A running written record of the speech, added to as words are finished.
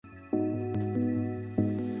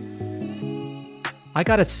I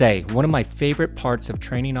gotta say, one of my favorite parts of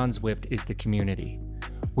training on Zwift is the community.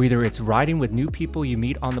 Whether it's riding with new people you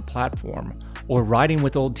meet on the platform or riding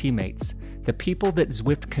with old teammates, the people that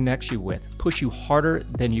Zwift connects you with push you harder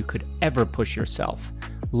than you could ever push yourself,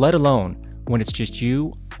 let alone when it's just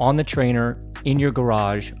you on the trainer, in your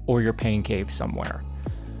garage, or your pain cave somewhere.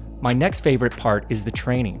 My next favorite part is the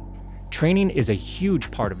training. Training is a huge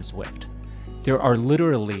part of Zwift. There are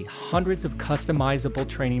literally hundreds of customizable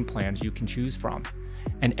training plans you can choose from,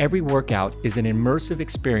 and every workout is an immersive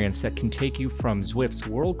experience that can take you from Zwift's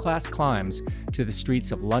world-class climbs to the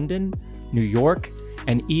streets of London, New York,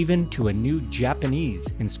 and even to a new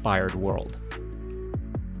Japanese-inspired world.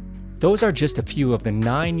 Those are just a few of the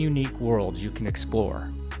 9 unique worlds you can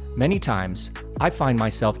explore. Many times, I find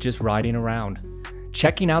myself just riding around,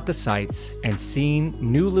 checking out the sights and seeing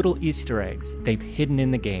new little Easter eggs they've hidden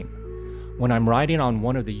in the game. When I'm riding on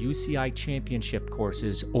one of the UCI championship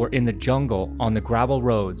courses or in the jungle on the gravel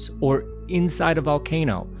roads or inside a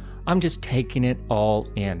volcano, I'm just taking it all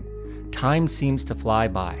in. Time seems to fly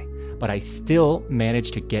by, but I still manage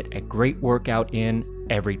to get a great workout in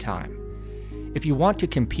every time. If you want to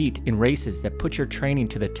compete in races that put your training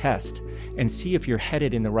to the test and see if you're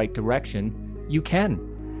headed in the right direction, you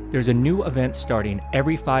can. There's a new event starting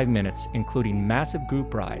every 5 minutes, including massive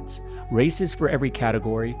group rides, races for every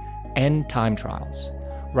category, and time trials.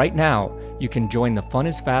 Right now, you can join the Fun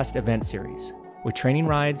is Fast event series with training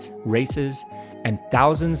rides, races, and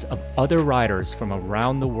thousands of other riders from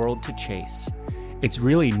around the world to chase. It's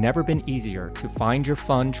really never been easier to find your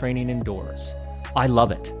fun training indoors. I love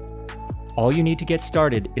it. All you need to get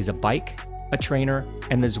started is a bike, a trainer,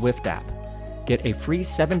 and the Zwift app. Get a free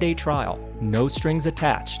 7-day trial, no strings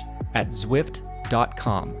attached, at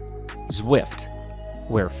Zwift.com. Zwift,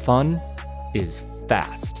 where fun is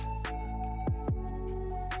fast.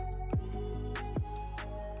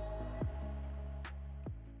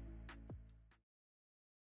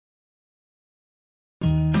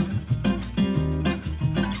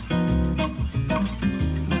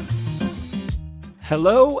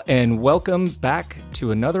 Hello and welcome back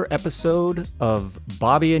to another episode of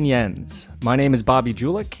Bobby and Jens. My name is Bobby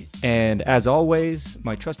Julich, and as always,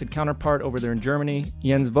 my trusted counterpart over there in Germany,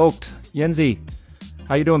 Jens Voigt. Jensi,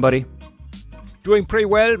 how you doing, buddy? Doing pretty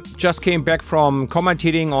well. Just came back from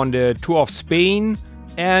commentating on the Tour of Spain,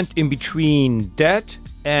 and in between that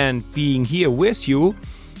and being here with you,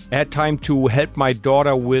 I had time to help my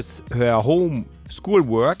daughter with her home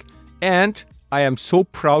schoolwork, and I am so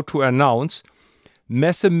proud to announce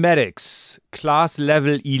mathematics, class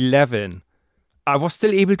level 11. I was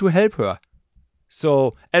still able to help her.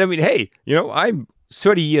 So, and I mean, hey, I'm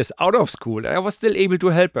 30 years out of school and I was still able to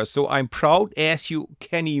help her. So I'm proud, as you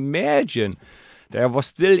can imagine, that I was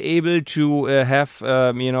still able to have,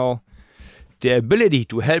 the ability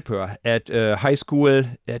to help her at high school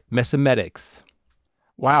at mathematics.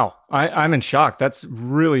 Wow, I'm in shock. That's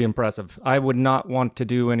really impressive. I would not want to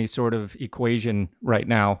do any sort of equation right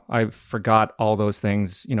now. I forgot all those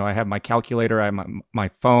things. I have my calculator, I have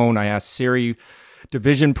my phone, I ask Siri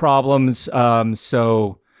division problems.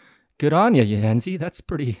 So good on you, Jensi. That's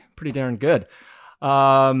pretty darn good.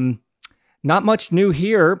 Not much new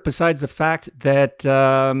here besides the fact that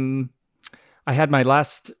I had my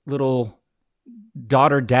last little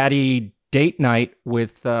daughter-daddy date night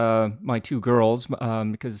with my 2 girls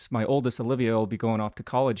because my oldest, Olivia, will be going off to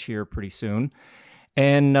college here pretty soon.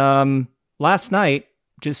 And last night,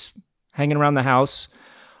 just hanging around the house,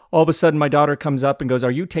 all of a sudden my daughter comes up and goes,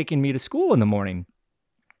 "Are you taking me to school in the morning?"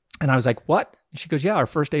 And I was like, "What?" And she goes, "Yeah, our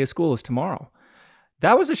first day of school is tomorrow."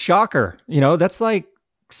 That was a shocker. That's like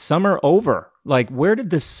summer over. Like, where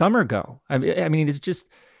did this summer go? I mean, it's just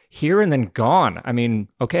here and then gone. I mean,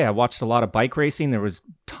 okay, I watched a lot of bike racing. There was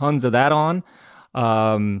tons of that on.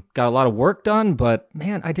 Got a lot of work done, but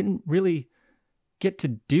man, I didn't really get to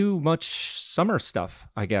do much summer stuff,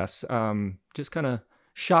 I guess. Just kind of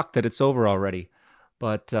shocked that it's over already.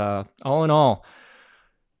 But all in all,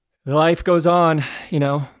 life goes on.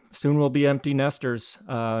 Soon we'll be empty nesters.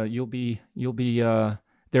 You'll be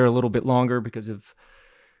there a little bit longer because of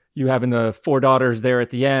you having the 4 daughters there at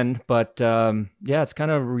the end. But yeah, it's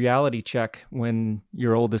kind of a reality check when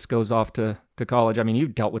your oldest goes off to college. I mean,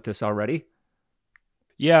 you've dealt with this already.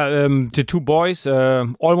 Yeah, the 2 boys,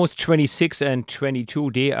 almost 26 and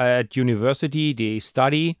 22, they are at university, they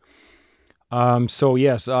study. So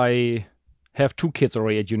yes, I have 2 kids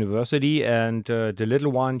already at university, and the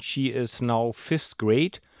little one, she is now 5th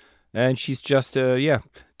grade, and she's just,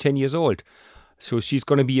 10 years old. So she's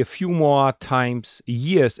going to be a few more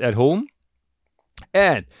years at home.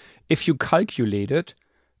 And if you calculate it,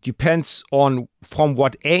 depends on from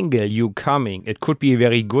what angle you're coming. It could be a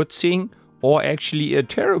very good thing or actually a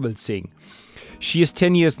terrible thing. She is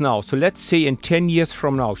 10 years now. So let's say in 10 years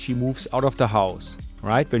from now, she moves out of the house,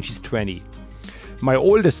 right? When she's 20. My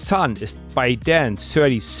oldest son is by then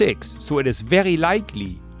 36. So it is very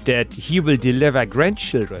likely that he will deliver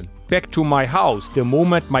grandchildren back to my house the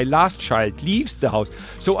moment my last child leaves the house.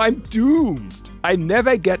 So I'm doomed. I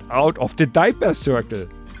never get out of the diaper circle.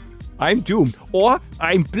 I'm doomed. Or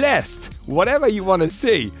I'm blessed. Whatever you want to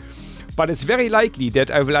say. But it's very likely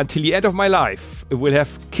that I will, until the end of my life, will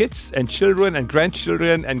have kids and children and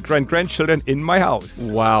grandchildren and grandchildren in my house.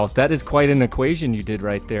 Wow, that is quite an equation you did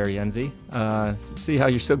right there, Jensi. See how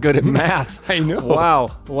you're so good at math. I know.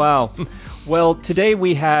 Wow. Well, today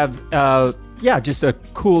we have, just a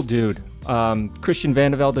cool dude. Christian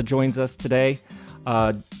Vande Velde joins us today.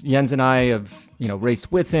 Jens and I have,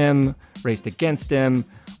 raced with him, raced against him.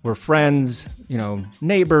 We're friends,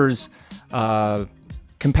 neighbors,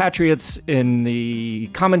 compatriots in the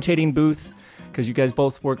commentating booth, because you guys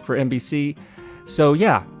both work for NBC. So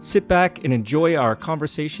yeah, sit back and enjoy our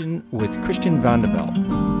conversation with Christian Vande Velde.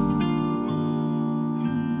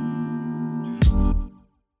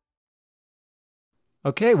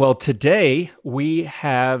 Okay, well, today we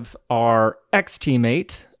have our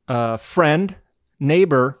ex-teammate, friend,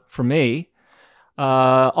 neighbor for me,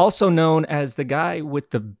 also known as the guy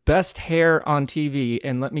with the best hair on TV.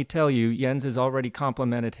 And let me tell you, Jens has already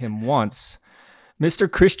complimented him once.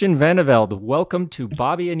 Mr. Christian Vande Velde, welcome to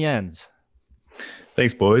Bobby and Jens.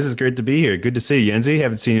 Thanks, boys. It's great to be here. Good to see you, Jensi.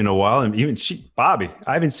 Haven't seen you in a while. And even Bobby,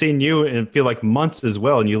 I haven't seen you in feel like months as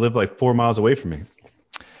well. And you live like 4 miles away from me.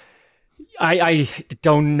 I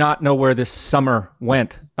do not know where this summer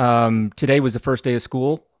went. Today was the first day of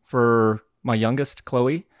school for my youngest,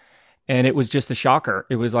 Chloe. And it was just a shocker.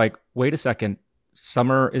 It was like, wait a second,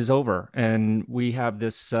 summer is over. And we have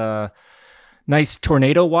this nice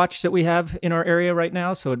tornado watch that we have in our area right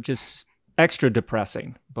now. So it's just extra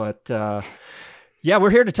depressing. But we're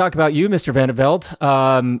here to talk about you, Mr. Vande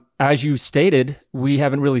Velde. As you stated, we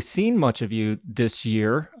haven't really seen much of you this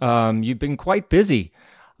year. You've been quite busy.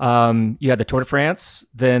 You had the Tour de France,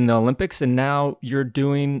 then the Olympics, and now you're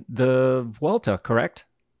doing the Vuelta, correct?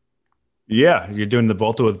 Yeah, you're doing the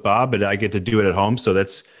Volta with Bob, but I get to do it at home. So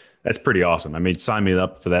that's pretty awesome. I mean, sign me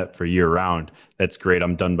up for that for year round. That's great.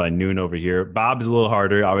 I'm done by noon over here. Bob's a little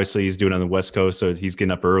harder. Obviously, he's doing it on the West Coast, so he's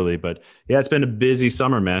getting up early. But yeah, it's been a busy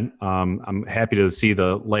summer, man. I'm happy to see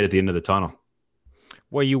the light at the end of the tunnel.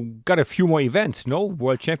 Well, you got a few more events, no?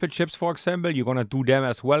 World Championships, for example. You're going to do them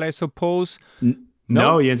as well, I suppose.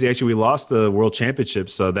 No, Jensi, actually, we lost the World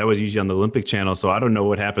Championships. So that was usually on the Olympic channel. So I don't know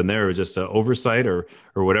what happened there. It was just an oversight or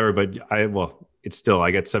whatever. But it's still,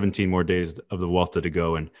 I got 17 more days of the Vuelta to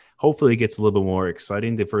go. And hopefully it gets a little bit more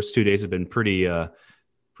exciting. The first 2 days have been pretty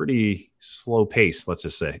slow pace, let's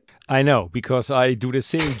just say. I know, because I do the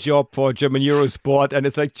same job for German Eurosport. And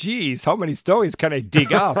it's like, geez, how many stories can I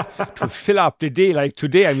dig up to fill up the day? Like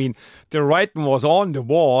today, I mean, the writing was on the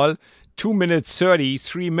wall. 2 minutes 30,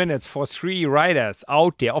 3 minutes for 3 riders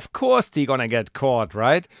out there. Of course they're going to get caught,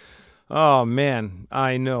 right? Oh, man,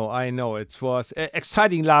 I know. It was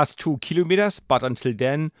exciting last 2 kilometers, but until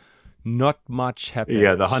then, not much happened.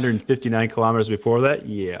 Yeah, the 159 kilometers before that,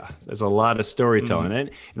 there's a lot of storytelling.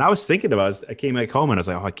 And I was thinking about it. I came back home and I was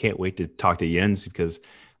like, I can't wait to talk to Jens because I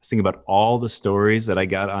was thinking about all the stories that I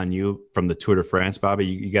got on you from the Tour de France,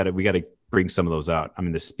 Bobby. We got to bring some of those out. I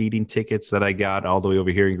mean, the speeding tickets that I got all the way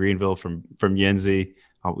over here in Greenville from Jensi.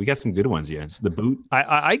 Oh, we got some good ones, Jens. The boot.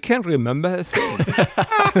 I can't remember a thing.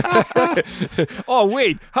 Oh,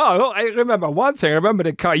 wait. I remember one thing. I remember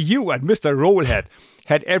the car you and Mr. Roll had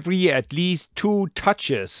every year at least 2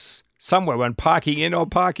 touches somewhere when parking in or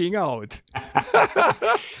parking out.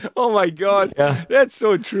 Oh, my God. Yeah. That's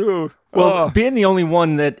so true. Well, being the only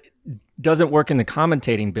one that doesn't work in the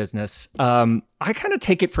commentating business, I kind of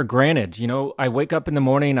take it for granted. I wake up in the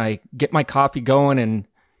morning, I get my coffee going, and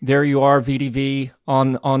there you are, VDV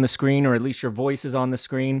on the screen, or at least your voice is on the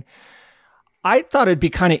screen. I thought it'd be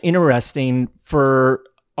kind of interesting for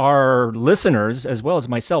our listeners, as well as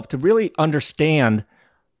myself, to really understand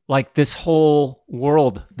like this whole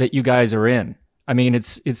world that you guys are in. I mean,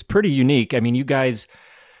 it's pretty unique. I mean, you guys,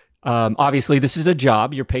 obviously this is a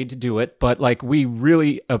job, you're paid to do it, but like we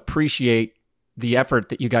really appreciate the effort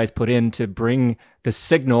that you guys put in to bring the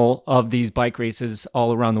signal of these bike races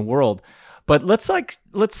all around the world. But let's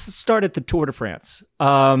start at the Tour de France.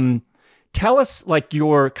 Tell us like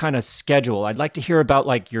your kind of schedule. I'd like to hear about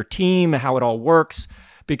like your team, how it all works,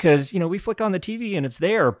 because we flick on the TV and it's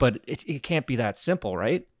there, but it can't be that simple,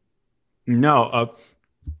 right? No.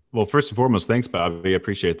 Well, first and foremost, thanks, Bobby. I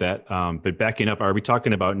appreciate that. But backing up, are we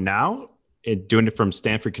talking about now doing it from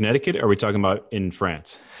Stamford, Connecticut? Or are we talking about in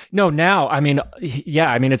France? No, now, I mean,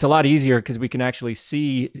 yeah, I mean, it's a lot easier because we can actually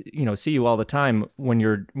see you all the time when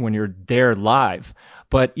you're there live.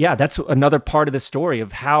 But yeah, that's another part of the story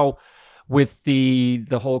of how, with the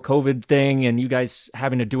whole COVID thing and you guys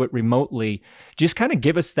having to do it remotely, just kind of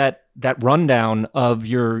give us that rundown of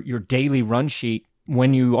your daily run sheet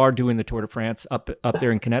when you are doing the Tour de France up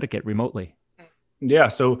there in Connecticut remotely. Yeah.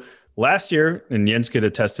 So last year, and Jens could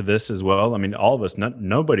attest to this as well. I mean, all of us,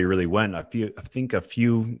 nobody really went.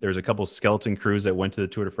 There's a couple skeleton crews that went to the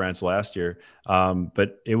Tour de France last year.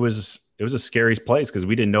 But it was a scary place because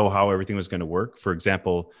we didn't know how everything was going to work. For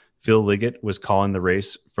example, Phil Liggett was calling the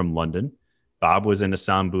race from London. Bob was in a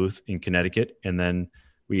sound booth in Connecticut. And then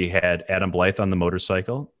we had Adam Blythe on the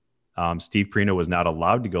motorcycle. Steve Perino was not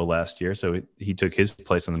allowed to go last year, so he took his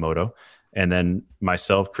place on the moto. And then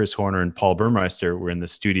myself, Chris Horner, and Paul Burmeister were in the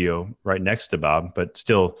studio right next to Bob, but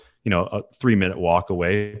still, a 3-minute walk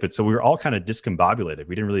away. But so we were all kind of discombobulated.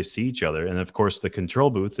 We didn't really see each other. And of course, the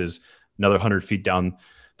control booth is another 100 feet down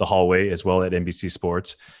the hallway as well at NBC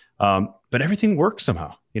Sports. But everything worked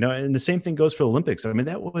somehow, and the same thing goes for the Olympics. I mean,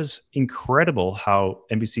 that was incredible how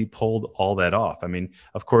NBC pulled all that off. I mean,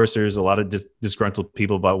 of course, there's a lot of disgruntled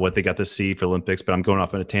people about what they got to see for Olympics, but I'm going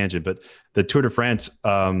off on a tangent. But the Tour de France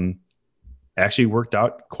actually worked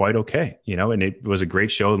out quite okay, and it was a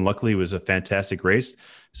great show. And luckily, it was a fantastic race.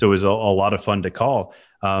 So it was a lot of fun to call.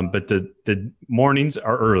 But the mornings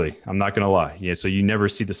are early. I'm not going to lie. Yeah. So you never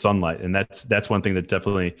see the sunlight. And that's one thing that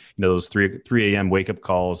definitely, those 3 a.m. wake up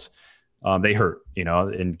calls, they hurt,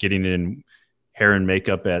 and getting in hair and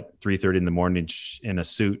makeup at 3:30 in the morning in a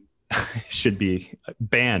suit should be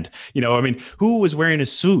banned. I mean, who was wearing a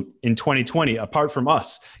suit in 2020 apart from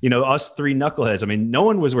us? Us 3 knuckleheads. I mean, no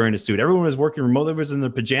one was wearing a suit. Everyone was working remotely. Was in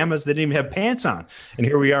their pajamas. They didn't even have pants on, and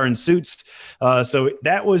here we are in suits. So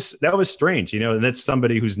that was strange. And that's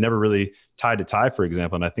somebody who's never really tied a tie, for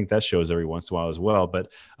example. And I think that shows every once in a while as well.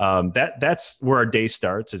 But that's where our day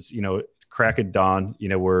starts. It's crack of dawn.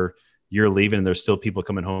 Where you're leaving and there's still people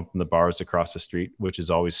coming home from the bars across the street, which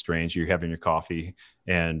is always strange. You're having your coffee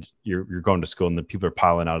and you're going to school and the people are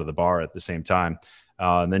piling out of the bar at the same time.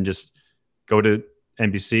 And then just go to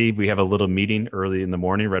NBC. We have a little meeting early in the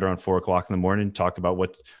morning, right around 4:00 in the morning, talk about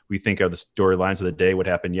what we think are the storylines of the day, what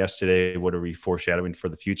happened yesterday, what are we foreshadowing for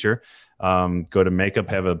the future. Go to makeup,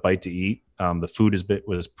 have a bite to eat. The food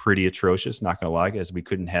was pretty atrocious, not going to lie, as we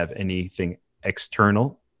couldn't have anything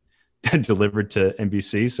external delivered to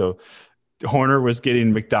NBC. So Horner was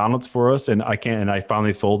getting McDonald's for us, and I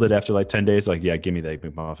finally folded after like 10 days. Like, yeah, give me the Egg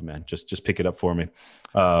McMuffin, man. Just pick it up for me.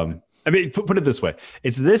 I mean, put it this way.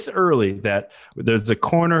 It's this early that there's a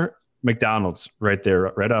corner McDonald's right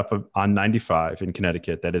there, right off of on 95 in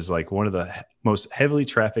Connecticut. That is like one of the most heavily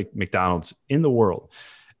trafficked McDonald's in the world.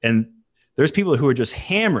 And there's people who are just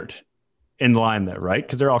hammered in line there, right?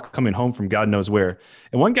 Because they're all coming home from God knows where.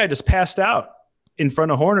 And one guy just passed out in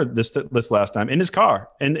front of Horner this last time in his car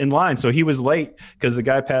and in line. So he was late because the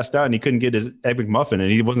guy passed out and he couldn't get his Egg McMuffin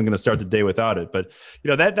and he wasn't going to start the day without it. But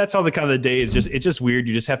that's how the kind of the day is. It's just weird.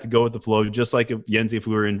 You just have to go with the flow. Just like if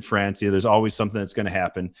we were in France, there's always something that's going to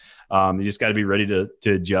happen. You just got to be ready to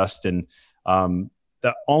adjust. And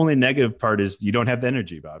the only negative part is you don't have the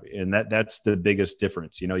energy, Bobby. And that's the biggest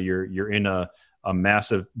difference. You're in a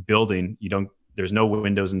massive building. There's no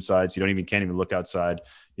windows inside, so you can't even look outside.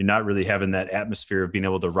 You're not really having that atmosphere of being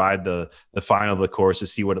able to ride the final of the course to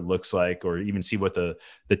see what it looks like, or even see what the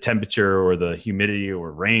temperature or the humidity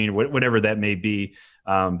or rain, whatever that may be.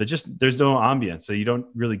 But just there's no ambience, so you don't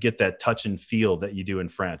really get that touch and feel that you do in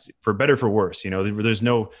France. For better, for worse, there's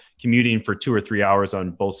no commuting for 2 or 3 hours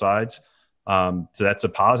on both sides. So that's a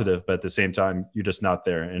positive, but at the same time, you're just not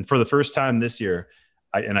there. And for the first time this year,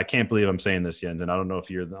 I can't believe I'm saying this, Jens, and I don't know if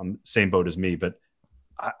you're on the same boat as me, but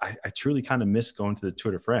I truly kind of miss going to the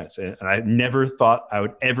Tour de France. And I never thought I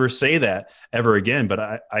would ever say that ever again,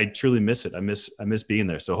 but I truly miss it. I miss being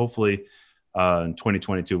there. So hopefully in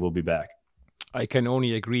 2022, we'll be back. I can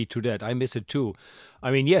only agree to that. I miss it too.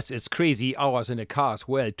 I mean, yes, it's crazy hours in a car as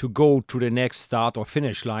well to go to the next start or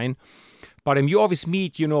finish line. But you always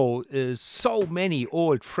meet, so many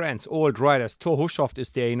old friends, old riders. Thor Hushovd is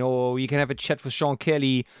there, you can have a chat with Sean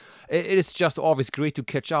Kelly. It is just always great to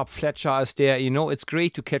catch up. Fletcher is there, it's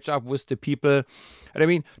great to catch up with the people. And I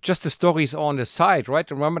mean, just the stories on the side, right?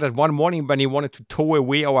 Remember that one morning when he wanted to tow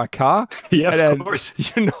away our car? Yes, of course.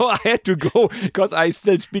 I had to go because I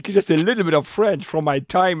still speak just a little bit of French from my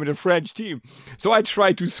time in the French team. So I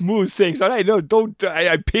tried to smooth things.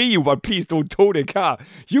 I pay you, but please don't tow the car.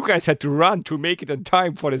 You guys had to run to make it in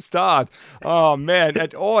time for the start. Oh, man.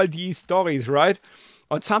 And all these stories, right?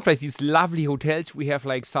 on sometimes these lovely hotels we have,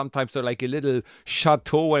 like sometimes like a little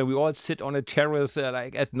chateau and we all sit on a terrace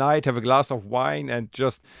like at night, have a glass of wine and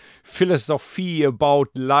just philosophy about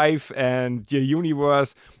life and the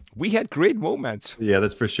universe. We had great moments. Yeah,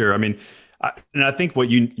 that's for sure. I mean, I think what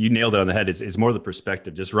you nailed it on the head is more the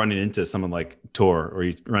perspective. Just running into someone like Tor, or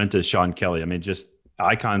you run into Sean Kelly. I mean, just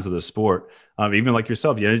icons of the sport. Even like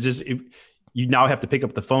yourself, you now have to pick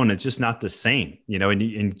up the phone. It's just not the same,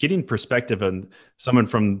 and getting perspective on someone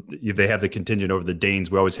from, they have the contingent over the Danes.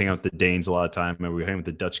 We always hang out with the Danes a lot of time, and we hang with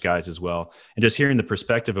the Dutch guys as well. And just hearing the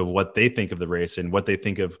perspective of what they think of the race and what they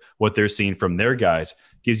think of what they're seeing from their guys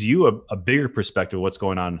gives you a bigger perspective of what's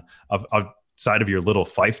going on outside of your little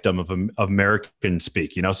fiefdom of American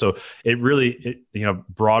speak, So it really,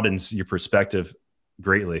 broadens your perspective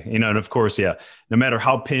greatly, and of course, no matter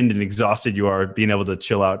how pinned and exhausted you are, being able to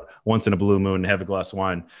chill out once in a blue moon and have a glass of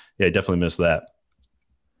wine, I definitely miss that.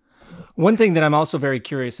 One thing that I'm also very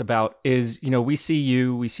curious about is, we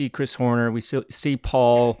see Chris Horner, we see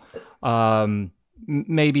Paul,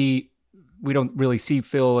 maybe we don't really see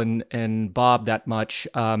Phil and Bob that much.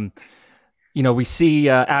 We see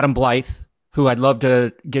Adam Blythe, who I'd love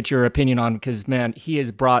to get your opinion on, because man, he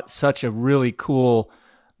has brought such a really cool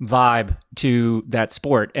vibe to that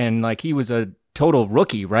sport, and like he was a total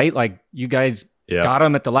rookie, right? Like you guys got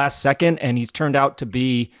him at the last second, and he's turned out to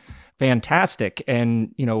be fantastic.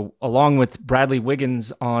 And along with Bradley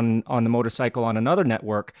Wiggins on the motorcycle on another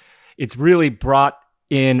network, it's really brought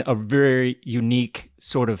in a very unique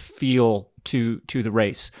sort of feel to the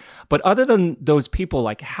race. But other than those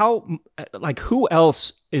people, who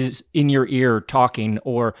else is in your ear talking,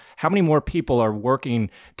 or how many more people are working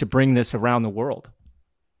to bring this around the world?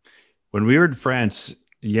 When we were in France,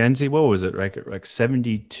 Yenzi, what was it? Like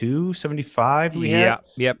 72, 75 we had?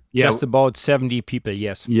 Yep. Just about 70 people,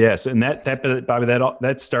 yes. Yes, and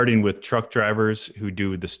that's starting with truck drivers who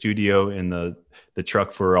do the studio and the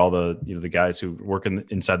truck for all the guys who work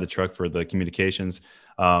inside the truck for the communications,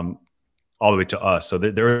 all the way to us. So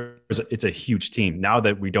it's a huge team. Now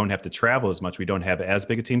that we don't have to travel as much, we don't have as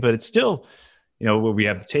big a team, but it's still, we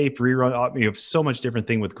have the tape, rerun, we have so much different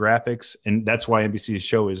thing with graphics, and that's why NBC's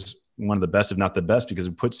show is one of the best, if not the best, because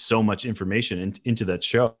it puts so much information into that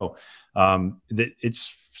show. That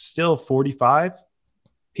it's still 45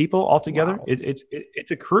 people altogether. Wow. It's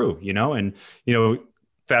a crew, and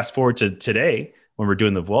fast forward to today when we're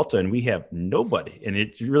doing the Vuelta and we have nobody, and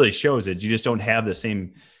it really shows that you just don't have the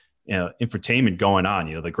same infotainment going on.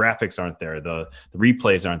 The graphics aren't there, the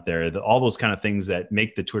replays aren't there, all those kind of things that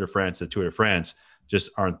make the Tour de France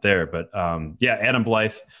just aren't there. But Adam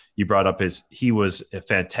Blythe, you brought up, he was a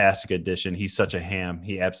fantastic addition. He's such a ham.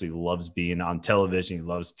 He absolutely loves being on television. He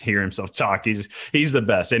loves hearing himself talk. He's the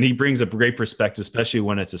best. And he brings a great perspective, especially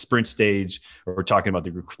when it's a sprint stage or we're talking about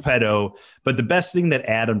the Gruppetto. But the best thing that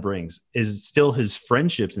Adam brings is still his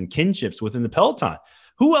friendships and kinships within the peloton.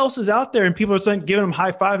 Who else is out there? And people are giving him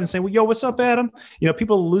high five and saying, well, yo, what's up, Adam?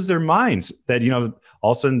 People lose their minds that,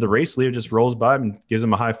 all of a sudden the race leader just rolls by and gives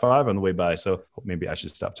them a high five on the way by. So maybe I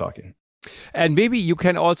should stop talking. And maybe you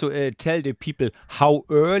can also tell the people how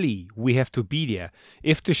early we have to be there.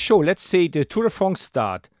 If the show, let's say the Tour de France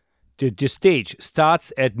the stage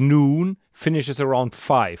starts at noon, finishes around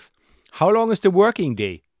 5. How long is the working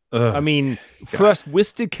day? First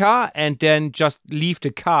with the car and then just leave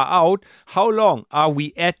the car out. How long are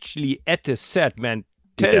we actually at the set, man?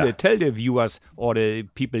 Tell the viewers or the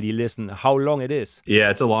people you listen how long it is. Yeah,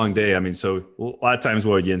 it's a long day. So a lot of times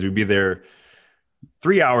we'd be there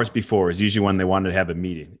 3 hours before is usually when they wanted to have a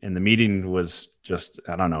meeting. And the meeting was just,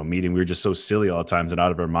 we were just so silly all the times and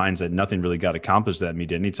out of our minds that nothing really got accomplished that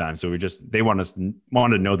meeting anytime. So they wanted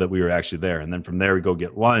to know that we were actually there. And then from there we go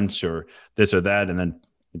get lunch or this or that. And then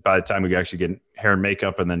by the time we actually get hair and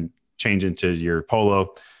makeup and then change into your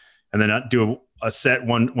polo and then do a set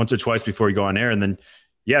once or twice before you go on air. And then,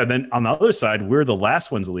 then on the other side, we're the last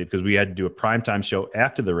ones to leave because we had to do a primetime show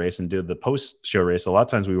after the race and do the post-show race. A lot of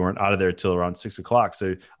times we weren't out of there till around 6 o'clock.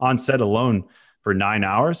 So on set alone for 9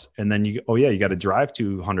 hours. And then you got to drive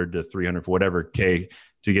 200 to 300 for whatever K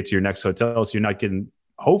to get to your next hotel. So you're not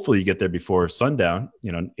hopefully you get there before sundown,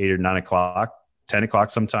 8 or 9 o'clock. 10 o'clock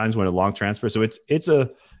sometimes when a long transfer. So it's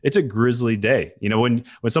a grisly day. When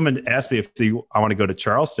someone asked me if I want to go to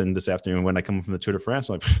Charleston this afternoon when I come from the Tour de France,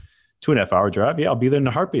 I'm like 2.5 hour drive. Yeah, I'll be there in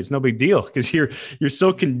a heartbeat. It's no big deal because you're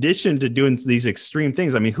so conditioned to doing these extreme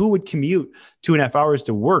things. Who would commute 2.5 hours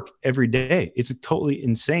to work every day? It's totally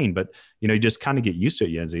insane, but you just kind of get used to it,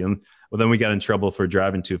 Yenzi. And then we got in trouble for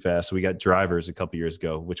driving too fast. So we got drivers a couple years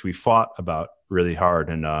ago, which we fought about really hard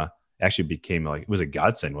and, actually became it was a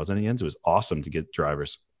godsend, wasn't it, Jens? It was awesome to get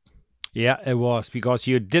drivers. Yeah, it was, because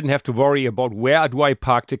you didn't have to worry about where do I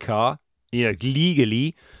park the car,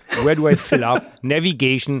 legally, where do I fill up,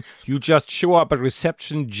 navigation. You just show up at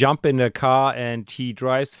reception, jump in the car, and he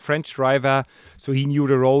drives, French driver, so he knew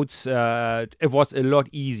the roads. It was a lot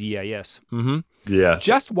easier, yes. Mm-hmm. Yes.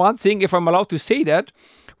 Just one thing, if I'm allowed to say that,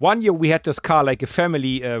 one year we had this car, like a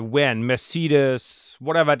family van, Mercedes,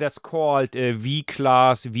 whatever that's called,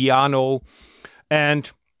 V-Class, Viano,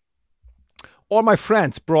 and all my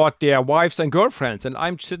friends brought their wives and girlfriends, and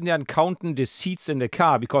I'm sitting there and counting the seats in the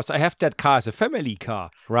car because I have that car as a family car,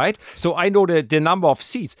 right? So I know the number of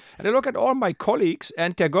seats. And I look at all my colleagues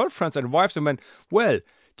and their girlfriends and wives and went, well,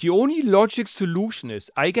 the only logic solution is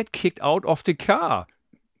I get kicked out of the car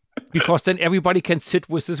because then everybody can sit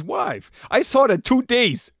with his wife. I saw that 2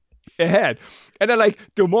 days ahead. And then, like,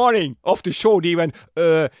 the morning of the show, they went,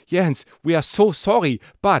 Jens, we are so sorry,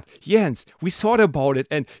 but Jens, we thought about it,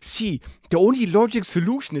 and see, the only logic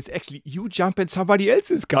solution is actually you jump in somebody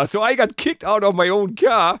else's car. So I got kicked out of my own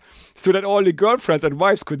car so that all the girlfriends and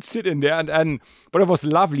wives could sit in there. But it was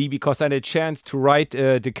lovely because I had a chance to ride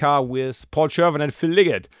the car with Paul Shervin and Phil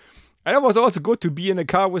Liggett. And it was also good to be in a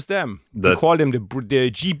car with them. We call them the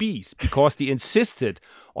GBs because they insisted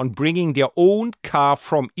on bringing their own car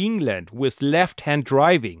from England with left-hand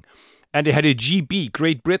driving. And they had a GB,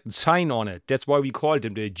 Great Britain, sign on it. That's why we called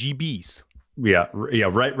them the GBs. Yeah,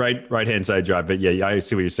 right-hand side drive. But yeah, I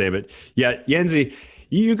see what you're saying. But yeah, Yenzi,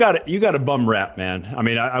 you got a bum rap, man. I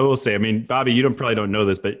mean, I will say, I mean, Bobby, you probably don't know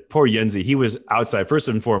this, but poor Yenzi, he was outside. First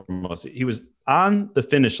and foremost, he was on the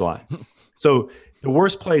finish line. So the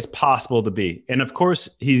worst place possible to be. And of course,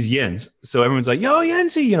 he's Jens. So everyone's like, yo,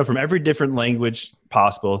 Yenzi, from every different language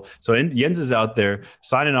possible. So Jens is out there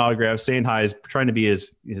signing autographs, saying hi, trying to be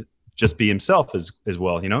just be himself as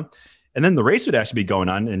well, And then the race would actually be going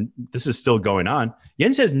on, and this is still going on.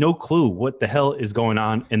 Jens has no clue what the hell is going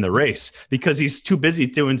on in the race because he's too busy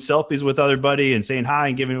doing selfies with other buddy and saying hi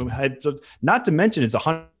and giving him heads up. Not to mention it's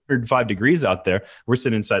 105 degrees out there. We're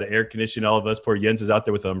sitting inside of air conditioning, all of us. Poor Jens is out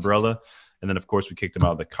there with an umbrella. And then, of course, we kicked him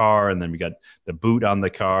out of the car, and then we got the boot on the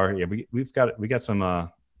car. Yeah, we got some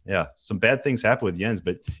bad things happen with Jens,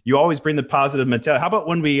 but you always bring the positive mentality. How about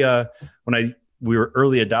when we were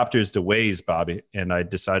early adopters to Waze, Bobby, and I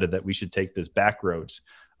decided that we should take this back roads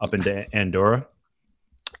up into Andorra,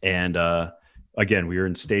 and again, we were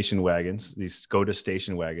in station wagons, these Skoda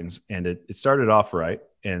station wagons, and it started off right,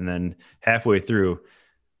 and then halfway through,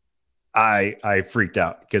 I freaked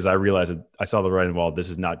out because I realized that I saw the writing wall. This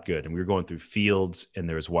is not good. And we were going through fields, and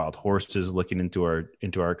there was wild horses looking into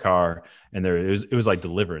our car, and it was like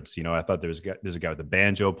Deliverance. I thought there's a guy with a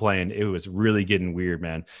banjo playing. It was really getting weird,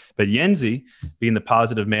 man. But Yenzi, being the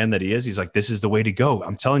positive man that he is, he's like, this is the way to go.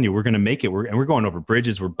 I'm telling you, we're gonna make it. We're going over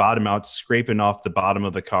bridges. We're bottom out, scraping off the bottom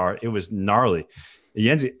of the car. It was gnarly.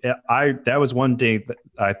 Yenzi, that was one day that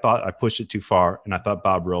I thought I pushed it too far, and I thought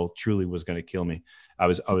Bob Roll truly was going to kill me. I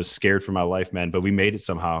was scared for my life, man, but we made it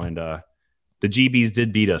somehow, and the GBs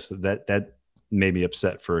did beat us. That made me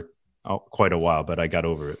upset for quite a while, but I got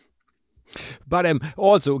over it. But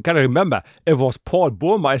also gotta remember, it was Paul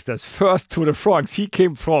Burmeister's first Tour de France. He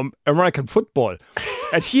came from American football,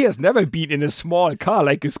 and he has never been in a small car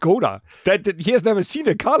like a Skoda. He has never seen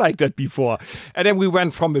a car like that before. And then we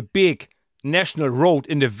went from a big national road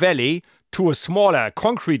in the valley to a smaller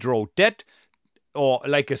concrete road or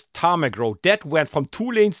like a tarmac road. That went from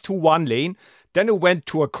 2 lanes to 1 lane. Then it went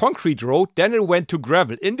to a concrete road. Then it went to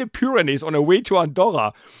gravel in the Pyrenees on the way to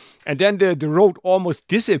Andorra. And then the road almost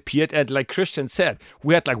disappeared. And like Christian said,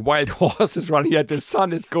 we had like wild horses running here. The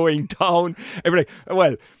sun is going down. Everything.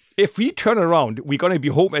 Well, if we turn around, we're going to be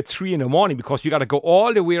home at 3 a.m. because we got to go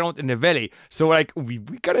all the way around in the valley. So like we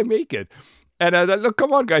got to make it. And I said, look,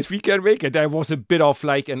 come on, guys, we can make it. There was a bit of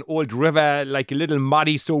like an old river, like a little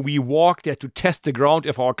muddy. So we walked there to test the ground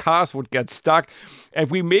if our cars would get stuck.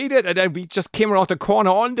 And we made it. And then we just came around the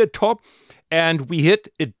corner on the top, and we hit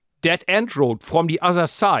a dead end road from the other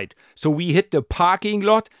side. So we hit the parking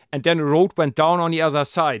lot, and then the road went down on the other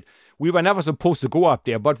side. We were never supposed to go up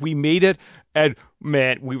there, but we made it. And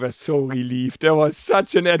man, we were so relieved. There was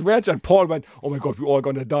such an adventure. And Paul went, oh my God, we're all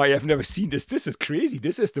going to die. I've never seen this. This is crazy.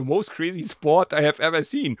 This is the most crazy sport I have ever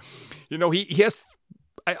seen. He has,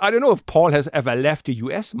 I don't know if Paul has ever left the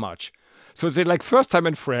US much. So it's like first time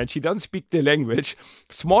in French. He doesn't speak the language.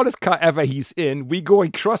 Smallest car ever he's in. We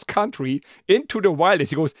going cross country into the wilderness.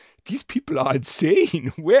 He goes, these people are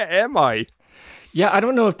insane. Where am I? Yeah, I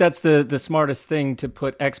don't know if that's the smartest thing to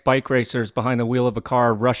put ex-bike racers behind the wheel of a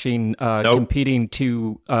car rushing, competing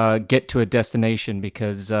to get to a destination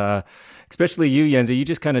because especially you, Yenzi, you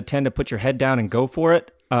just kind of tend to put your head down and go for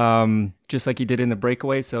it, just like you did in the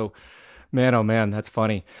breakaway. So, man, oh man, that's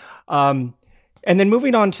funny. And then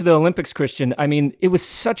moving on to the Olympics, Christian, I mean, it was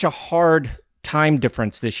such a hard time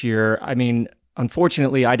difference this year. I mean,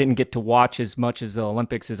 unfortunately, I didn't get to watch as much as the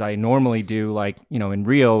Olympics as I normally do. Like, in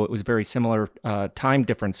Rio, it was very similar time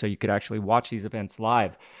difference, so you could actually watch these events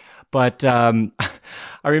live. But I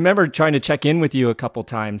remember trying to check in with you a couple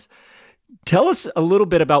times. Tell us a little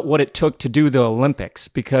bit about what it took to do the Olympics,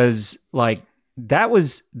 because that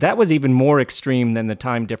was even more extreme than the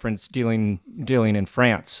time difference dealing in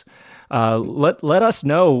France. Let us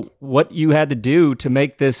know what you had to do to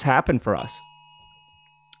make this happen for us.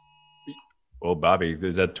 Well, Bobby,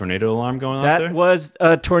 is that tornado alarm going on there? That was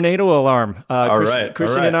a tornado alarm.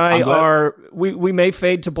 Christian and I we may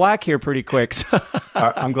fade to black here pretty quick.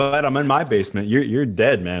 I'm glad I'm in my basement. You're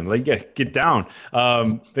dead, man. Get down.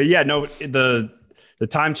 But yeah, no, the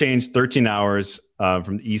time changed 13 hours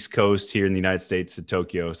from the East Coast here in the United States to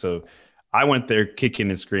Tokyo. So I went there kicking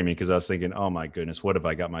and screaming because I was thinking, oh my goodness, what have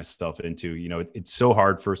I got myself into? It's so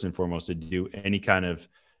hard, first and foremost, to do any kind of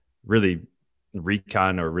really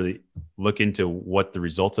recon or really look into what the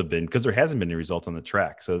results have been, because there hasn't been any results on the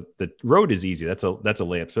track. So the road is easy. That's a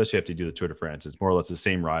layup, especially if you have to do the Tour de France. It's more or less the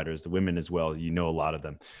same riders, the women as well. A lot of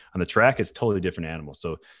them. On the track, it's totally different animals.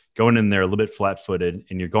 So going in there a little bit flat-footed,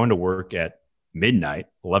 and you're going to work at midnight,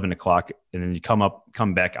 11 o'clock, and then you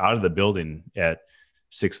come back out of the building at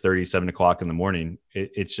 6:30, 7 o'clock in the morning.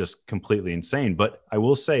 It's just completely insane. But I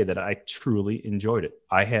will say that I truly enjoyed it.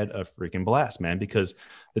 I had a freaking blast, man, because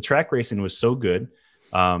the track racing was so good.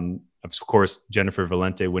 Of course, Jennifer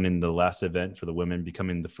Valente winning the last event for the women,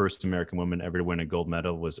 becoming the first American woman ever to win a gold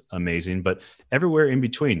medal, was amazing. But everywhere in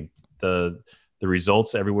between, the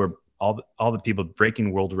results everywhere, all the people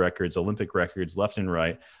breaking world records, Olympic records left and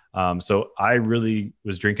right. So I really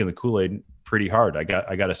was drinking the Kool-Aid pretty hard. I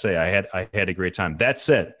got to say, I had a great time. That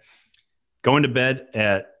said, going to bed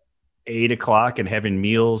at 8 o'clock and having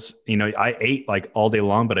meals, I ate all day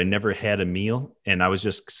long, but I never had a meal. And I was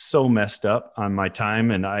just so messed up on my time,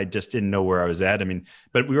 and I just didn't know where I was at. I mean,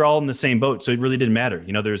 but we were all in the same boat, so it really didn't matter.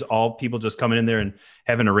 There's all people just coming in there and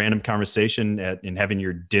having a random conversation and having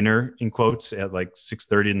your dinner, in quotes, at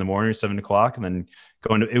 6:30 in the morning, 7 o'clock, and then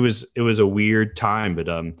going to, it was a weird time, but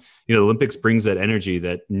the Olympics brings that energy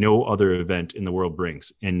that no other event in the world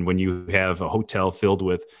brings. And when you have a hotel filled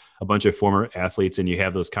with a bunch of former athletes and you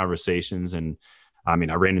have those conversations, and I mean,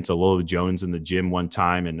 I ran into Lola Jones in the gym one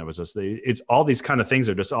time, and it's all these kind of things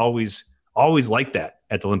are just always like that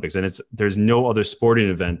at the Olympics. And there's no other sporting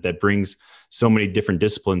event that brings so many different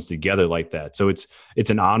disciplines together like that. So it's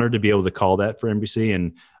an honor to be able to call that for NBC.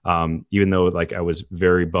 And even though I was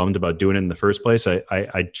very bummed about doing it in the first place,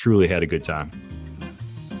 I truly had a good time.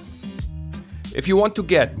 If you want to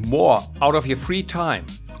get more out of your free time,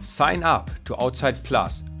 sign up to Outside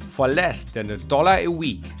Plus. For less than $1 a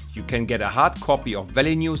week, you can get a hard copy of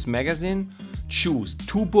Velonews magazine, choose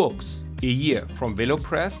 2 books a year from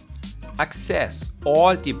VeloPress, access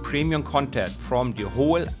all the premium content from the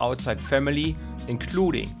whole Outside family,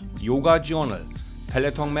 including Yoga Journal,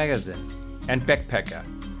 Peloton magazine, and Backpacker.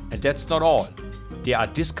 And that's not all. There are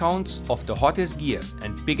discounts of the hottest gear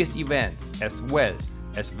and biggest events, as well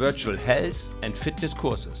as virtual health and fitness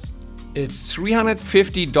courses. It's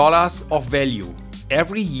 $350 of value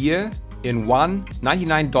every year in one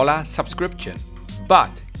 $99 subscription.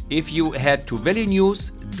 But if you head to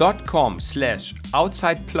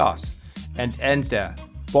velonews.com/outsideplus and enter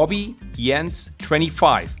Bobby Jens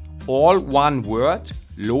 25, all one word,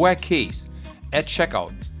 lowercase, at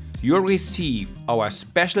checkout, you'll receive our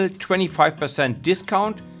special 25%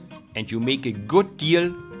 discount, and you make a good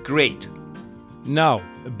deal great. Now,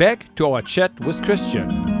 back to our chat with Christian.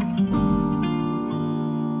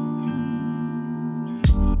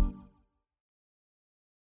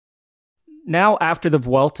 Now, after the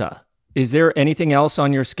Vuelta, is there anything else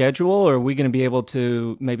on your schedule, or are we going to be able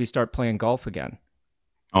to maybe start playing golf again?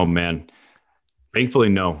 Oh, man. Thankfully,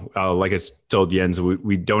 no. Like I told Jens,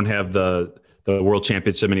 we don't have the World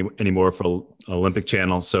Championship anymore for Olympic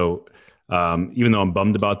Channel. So even though I'm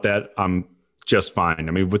bummed about that, I'm just fine.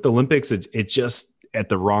 I mean, with the Olympics, it's just at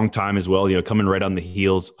the wrong time as well, coming right on the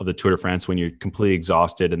heels of the Tour de France when you're completely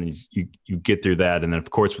exhausted, and then you get through that. And then, of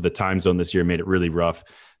course, with the time zone this year, made it really rough.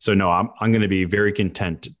 So no, I'm going to be very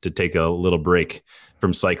content to take a little break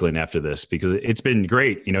from cycling after this, because it's been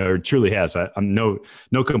great. It truly has. I'm no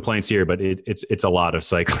complaints here, but it's a lot of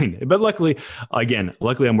cycling. But luckily I'm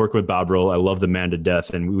working with Bob Roll. I love the man to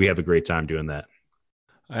death, and we have a great time doing that.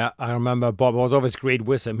 I remember Bob was always great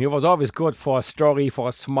with him. He was always good for a story, for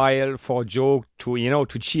a smile, for a joke,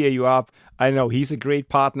 to cheer you up. I know he's a great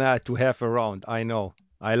partner to have around. I know.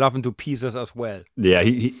 I love him to pieces as well. Yeah,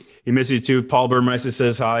 he misses you too. Paul Burmeister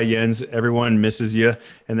says hi, Jens. Everyone misses you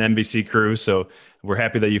and the NBC crew. So we're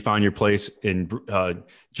happy that you found your place in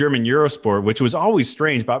German Eurosport, which was always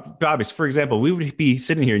strange. Bobby, for example, we would be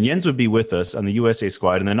sitting here and Jens would be with us on the USA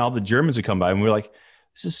squad, and then all the Germans would come by, and we were like,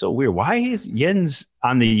 this is so weird. Why is Jens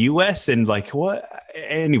on the US? And like, what?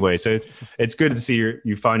 Anyway, so it's good to see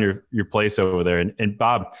you found your place over there. And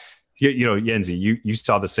Bob, you know, Jensi, you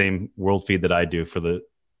saw the same world feed that I do for the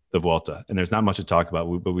Vuelta, and there's not much to talk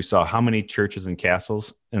about, but we saw how many churches and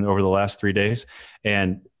castles over the last 3 days.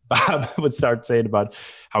 And Bob would start saying about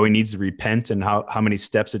how he needs to repent and how many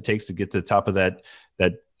steps it takes to get to the top of that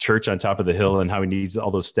church on top of the hill, and how he needs all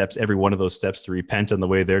those steps, every one of those steps, to repent on the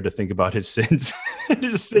way there, to think about his sins.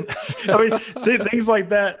 Things like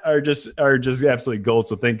that are just absolutely gold.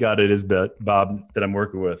 So thank God it is Bob that I'm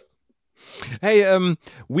working with. Hey,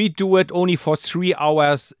 we do it only for 3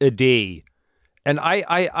 hours a day. And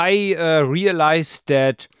I realized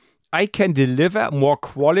that I can deliver more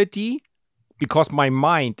quality because my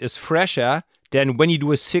mind is fresher than when you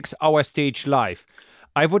do a 6-hour stage live.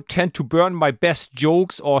 I would tend to burn my best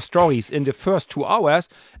jokes or stories in the first 2 hours,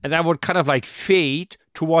 and I would kind of like fade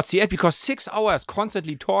towards the end, because 6 hours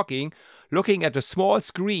constantly talking, looking at a small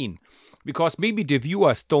screen. Because maybe the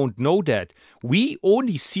viewers don't know that. We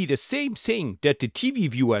only see the same thing that the TV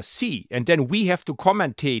viewers see, and then we have to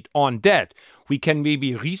commentate on that. We can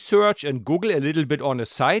maybe research and Google a little bit on the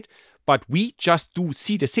site, but we just do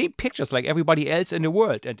see the same pictures like everybody else in the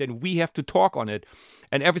world, and then we have to talk on it.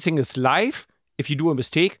 And everything is live. If you do a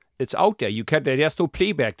mistake, it's out there. There's no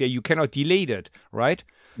playback there. You cannot delay it, right?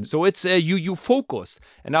 So it's you focus.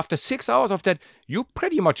 And after 6 hours of that, you're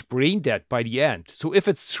pretty much brain dead by the end. So if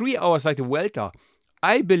it's 3 hours like the Vuelta,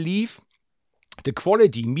 I believe the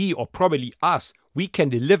quality, me or probably us, we can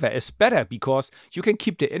deliver is better, because you can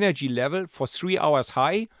keep the energy level for 3 hours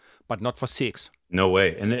high, but not for 6. No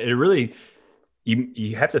way. And it really...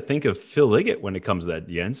 You have to think of Phil Liggett when it comes to that,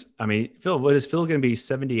 Jens. I mean, Phil going to be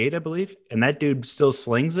 78, I believe? And that dude still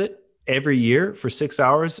slings it every year for 6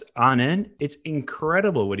 hours on end. It's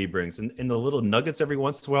incredible what he brings. And the little nuggets every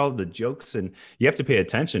once in a while, the jokes, and you have to pay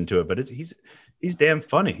attention to it. But he's damn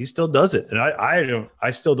funny. He still does it. And I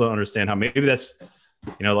still don't understand how. Maybe that's,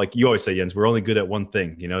 you know, like you always say, Jens, we're only good at one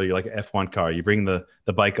thing. You know, you're like an F1 car. You bring the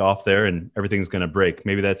bike off there and everything's going to break.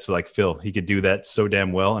 Maybe that's like Phil. He could do that so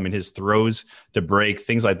damn well. I mean, his throws to break,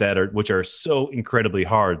 things like that, which are so incredibly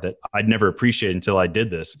hard that I'd never appreciate until I did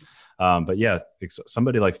this. But yeah,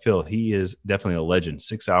 somebody like Phil, he is definitely a legend.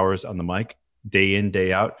 6 hours on the mic, day in,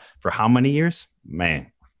 day out, for how many years?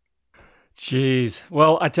 Man. Jeez.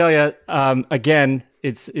 Well, I tell you, again,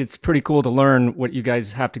 it's pretty cool to learn what you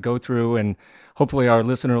guys have to go through, and hopefully our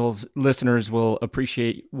listeners will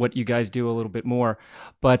appreciate what you guys do a little bit more.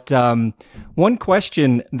 But one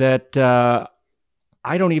question that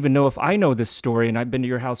I don't even know if I know this story, and I've been to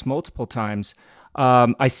your house multiple times.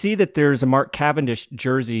 I see that there's a Mark Cavendish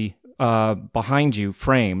jersey behind you,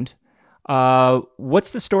 framed.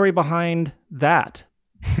 What's the story behind that?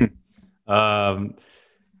 Cav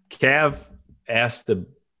asked to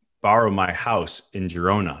borrow my house in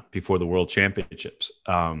Girona before the World Championships.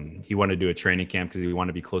 He wanted to do a training camp because he wanted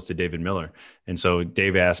to be close to David Miller. And so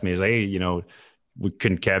Dave asked me, he's like, hey, you know,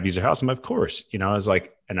 couldn't Cav use your house? I'm like, of course. You know, I was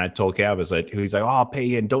like, and I told Cav, I was like, he's like, oh, I'll pay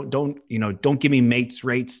you, and don't give me mates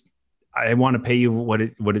rates. I want to pay you what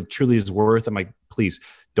it truly is worth. I'm like, please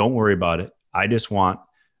don't worry about it. I just want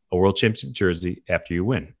a World Championship jersey after you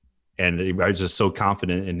win. And I was just so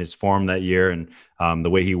confident in his form that year, and the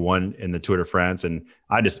way he won in the Tour de France. And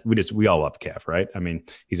we all love Cav, right? I mean,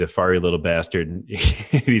 he's a fiery little bastard.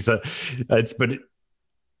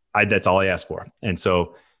 That's all I asked for. And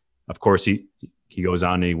so, of course, he goes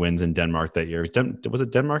on and he wins in Denmark that year. Was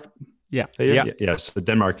it Denmark? Yeah. Yeah. So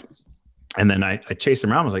Denmark. And then I chased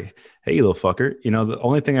him around. I was like, hey, you little fucker. You know, the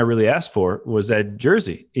only thing I really asked for was that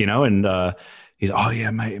jersey, you know, and he's, oh yeah,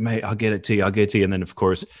 mate, I'll get it to you. And then of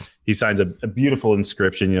course he signs a beautiful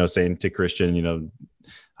inscription, you know, saying to Christian, you know,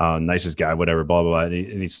 nicest guy, whatever, blah, blah, blah.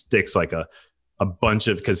 And he sticks like a bunch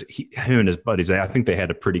of, because him and his buddies, I think they had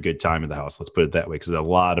a pretty good time in the house. Let's put it that way. Because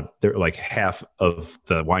they're like half of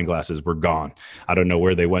the wine glasses were gone. I don't know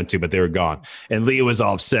where they went to, but they were gone. And Leah was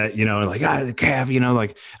all upset, you know, like, Cav, you know,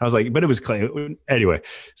 like I was like, but it was clean. Anyway,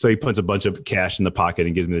 so he puts a bunch of cash in the pocket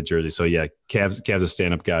and gives me the jersey. So yeah, Cav's a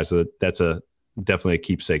stand-up guy. So that's definitely a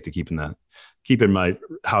keepsake to keep in my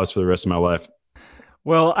house for the rest of my life.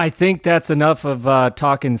 Well, I think that's enough of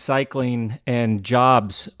talking cycling and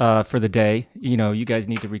jobs for the day. You know, you guys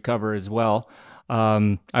need to recover as well.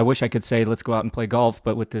 I wish I could say let's go out and play golf,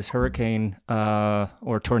 but with this hurricane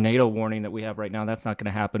or tornado warning that we have right now, that's not going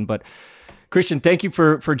to happen. But Christian, thank you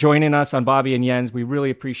for joining us on Bobby and Jens. We really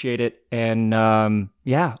appreciate it. And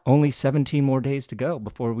only 17 more days to go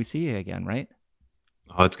before we see you again, right?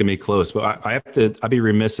 Oh, it's going to be close. But I'd be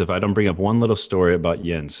remiss if I don't bring up one little story about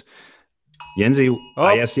Jens. Jensy,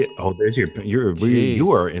 I asked you. Oh, there's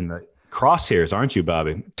you are in the crosshairs, aren't you,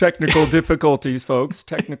 Bobby? Technical difficulties, folks.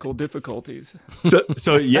 Technical difficulties.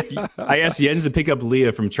 So I asked Jens to pick up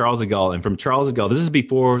Leah from Charles de Gaulle, and from Charles de Gaulle, this is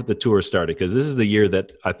before the tour started, because this is the year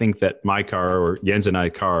that I think that my car, or Jens and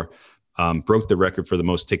I's car, broke the record for the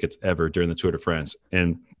most tickets ever during the Tour de France.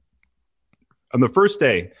 And on the first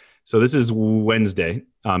day, so this is Wednesday,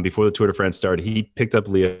 before the Tour de France started, he picked up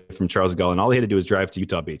Leah from Charles de Gaulle, and all he had to do was drive to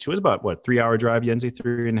Utah Beach. It was about, 3-hour drive, Jensy?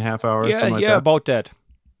 3.5 hours? Something like that. About that.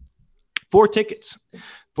 4 tickets,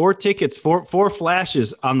 four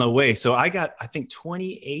flashes on the way. So I got, I think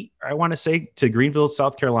 28, I want to say, to Greenville,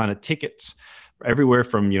 South Carolina tickets everywhere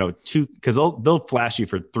from, 2, because they'll flash you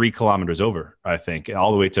for 3 kilometers over, I think,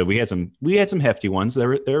 all the way to, we had some hefty ones.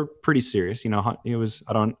 They're pretty serious. It was,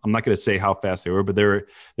 I'm not going to say how fast they were, but they're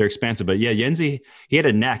expansive. But yeah, Jensy, he had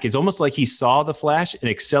a knack. It's almost like he saw the flash and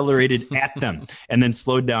accelerated at them and then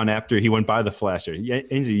slowed down after he went by the flasher.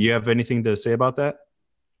 Jensy, you have anything to say about that?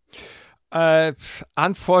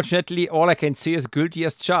 Unfortunately, all I can say is guilty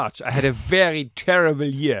as charged. I had a very terrible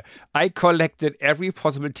year. I collected every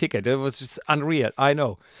possible ticket. It was just unreal. I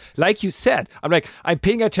know. Like you said, I'm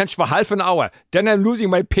paying attention for half an hour. Then I'm losing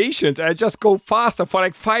my patience. I just go faster for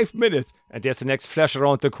 5 minutes. And there's the next flash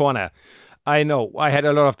around the corner. I know. I had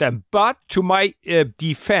a lot of them. But to my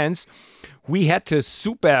defense, we had this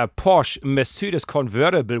super Porsche Mercedes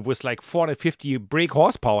convertible with 450 brake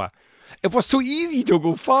horsepower. It was so easy to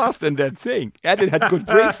go fast in that thing. And it had good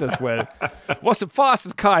brakes as well. It was the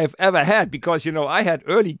fastest car I've ever had because, I had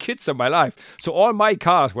early kids in my life. So all my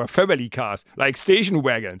cars were family cars, like station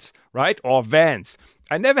wagons, right? Or vans.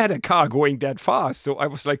 I never had a car going that fast. So I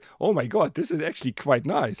was like, oh my God, this is actually quite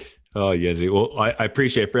nice. Oh, yes. Well, I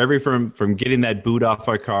appreciate from getting that boot off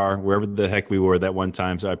our car, wherever the heck we were that one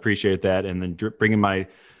time. So I appreciate that. And then bringing my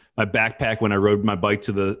backpack when I rode my bike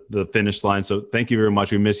to the finish line. So thank you very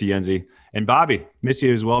much. We miss you, Jensy. And Bobby, miss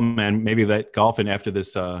you as well, man. Maybe that golfing after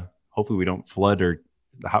this, hopefully we don't flood or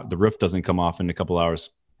the roof doesn't come off in a couple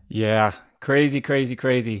hours. Yeah,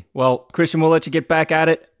 crazy. Well, Christian, we'll let you get back at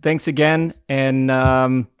it. Thanks again. And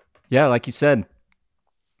like you said,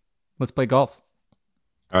 let's play golf.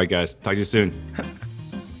 All right, guys. Talk to you soon.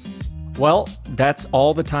 Well, that's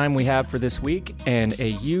all the time we have for this week, and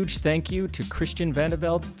a huge thank you to Christian Vande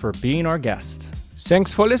Velde for being our guest.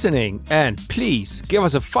 Thanks for listening, and please give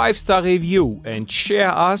us a 5-star review and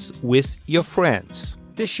share us with your friends.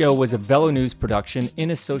 This show was a Velonews production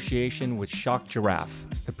in association with Shocked Giraffe.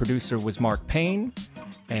 The producer was Mark Payne,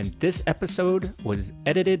 and this episode was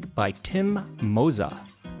edited by Tim Mossa.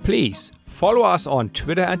 Please follow us on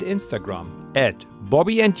Twitter and Instagram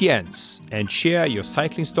 @BobbyandJens and share your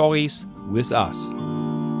cycling stories with us.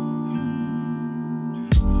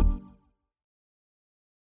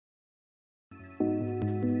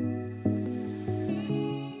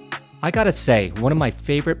 I gotta say, one of my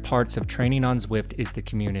favorite parts of training on Zwift is the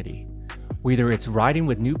community. Whether it's riding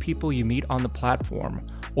with new people you meet on the platform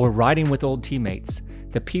or riding with old teammates,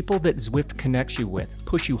 the people that Zwift connects you with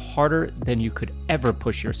push you harder than you could ever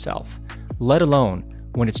push yourself, let alone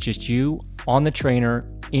when it's just you on the trainer,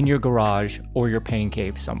 in your garage, or your pain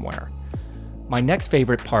cave somewhere. My next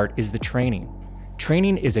favorite part is the training.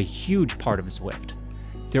 Training is a huge part of Zwift.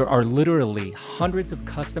 There are literally hundreds of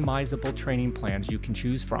customizable training plans you can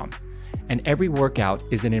choose from, and every workout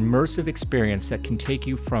is an immersive experience that can take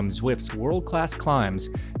you from Zwift's world-class climbs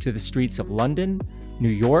to the streets of London, New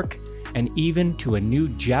York, and even to a new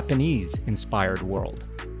Japanese-inspired world.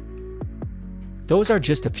 Those are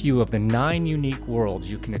just a few of the 9 unique worlds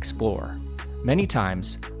you can explore. Many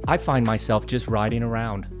times, I find myself just riding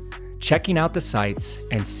around, checking out the sights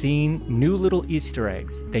and seeing new little Easter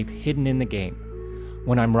eggs they've hidden in the game.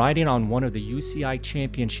 When I'm riding on one of the UCI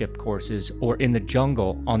championship courses or in the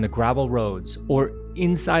jungle on the gravel roads or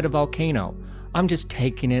inside a volcano, I'm just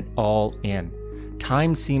taking it all in.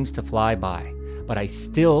 Time seems to fly by, but I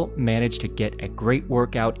still manage to get a great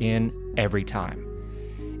workout in every time.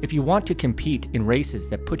 If you want to compete in races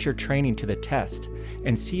that put your training to the test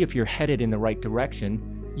and see if you're headed in the right direction,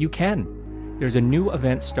 you can. There's a new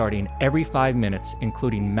event starting every 5 minutes,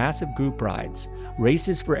 including massive group rides,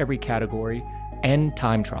 races for every category, and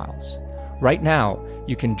time trials. Right now,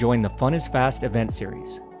 you can join the Fun is Fast event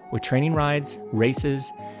series with training rides,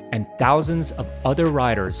 races, and thousands of other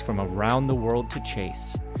riders from around the world to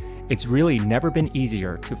chase. It's really never been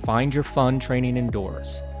easier to find your fun training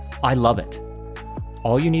indoors. I love it.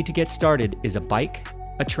 All you need to get started is a bike,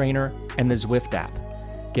 a trainer, and the Zwift app.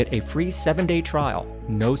 Get a free 7-day trial,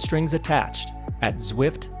 no strings attached, at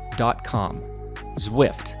Zwift.com.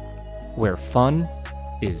 Zwift, where fun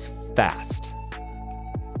is fast.